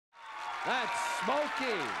That's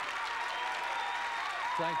Smokey.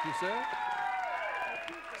 Thank you, sir.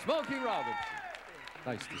 Smokey Robinson.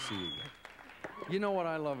 Nice to see you. You know what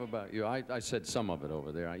I love about you? I said some of it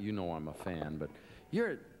over there. You know I'm a fan, but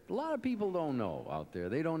a lot of people don't know out there.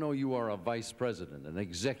 They don't know you are a vice president, an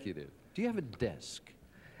executive. Do you have a desk?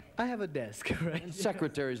 I have a desk, right? And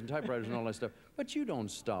secretaries and typewriters and all that stuff. But you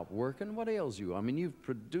don't stop working. What ails you? I mean, you've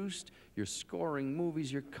produced, you're scoring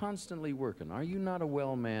movies, you're constantly working. Are you not a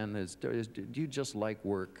well man? Do you just like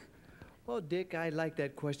work? Well, Dick, I like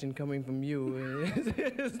that question coming from you.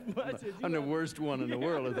 As much as I'm the worst one in the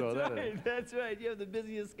world to throw that in. That's right. You have the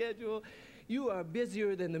busiest schedule. You are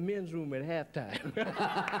busier than the men's room at halftime.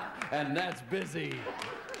 And that's busy.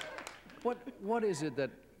 What is it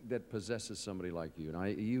that possesses somebody like you? Now,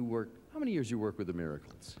 how many years you work with the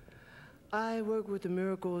Miracles? I worked with the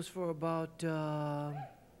Miracles for about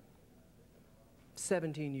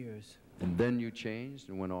 17 years. And then you changed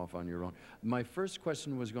and went off on your own. My first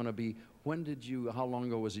question was going to be, how long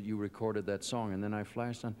ago was it you recorded that song? And then I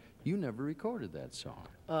flashed on, you never recorded that song.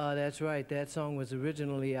 That's right. That song was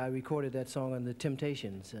originally, I recorded that song on The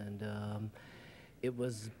Temptations, and it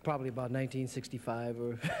was probably about 1965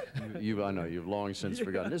 or... I know, you've long since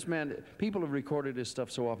forgotten. This man, people have recorded his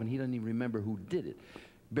stuff so often, he doesn't even remember who did it.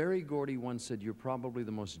 Barry Gordy once said, you're probably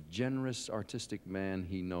the most generous artistic man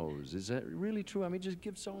he knows. Is that really true? I mean, just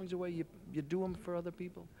give songs away, you do them for other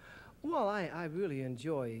people? Well, I really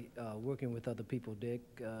enjoy working with other people, Dick.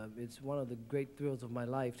 It's one of the great thrills of my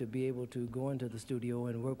life to be able to go into the studio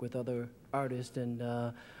and work with other artists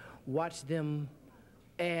and watch them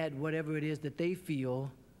add whatever it is that they feel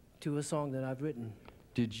to a song that I've written.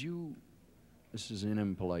 This is an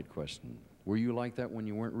impolite question, were you like that when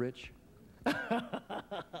you weren't rich?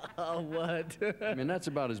 What? I mean, that's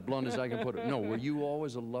about as blunt as I can put it. No, were you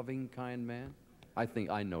always a loving, kind man? I think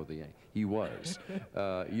I know he was.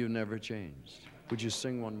 You never changed. Would you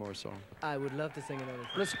sing one more song? I would love to sing another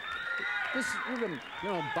song. Listen, you've been,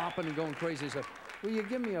 bopping and going crazy and stuff. Will you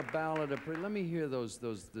give me a ballad? Let me hear those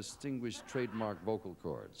distinguished trademark vocal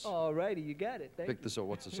chords. All righty, you got it. Thank you.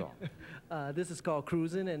 What's the song? This is called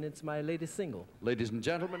Cruisin', and it's my latest single. Ladies and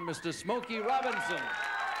gentlemen, Mr. Smokey Robinson.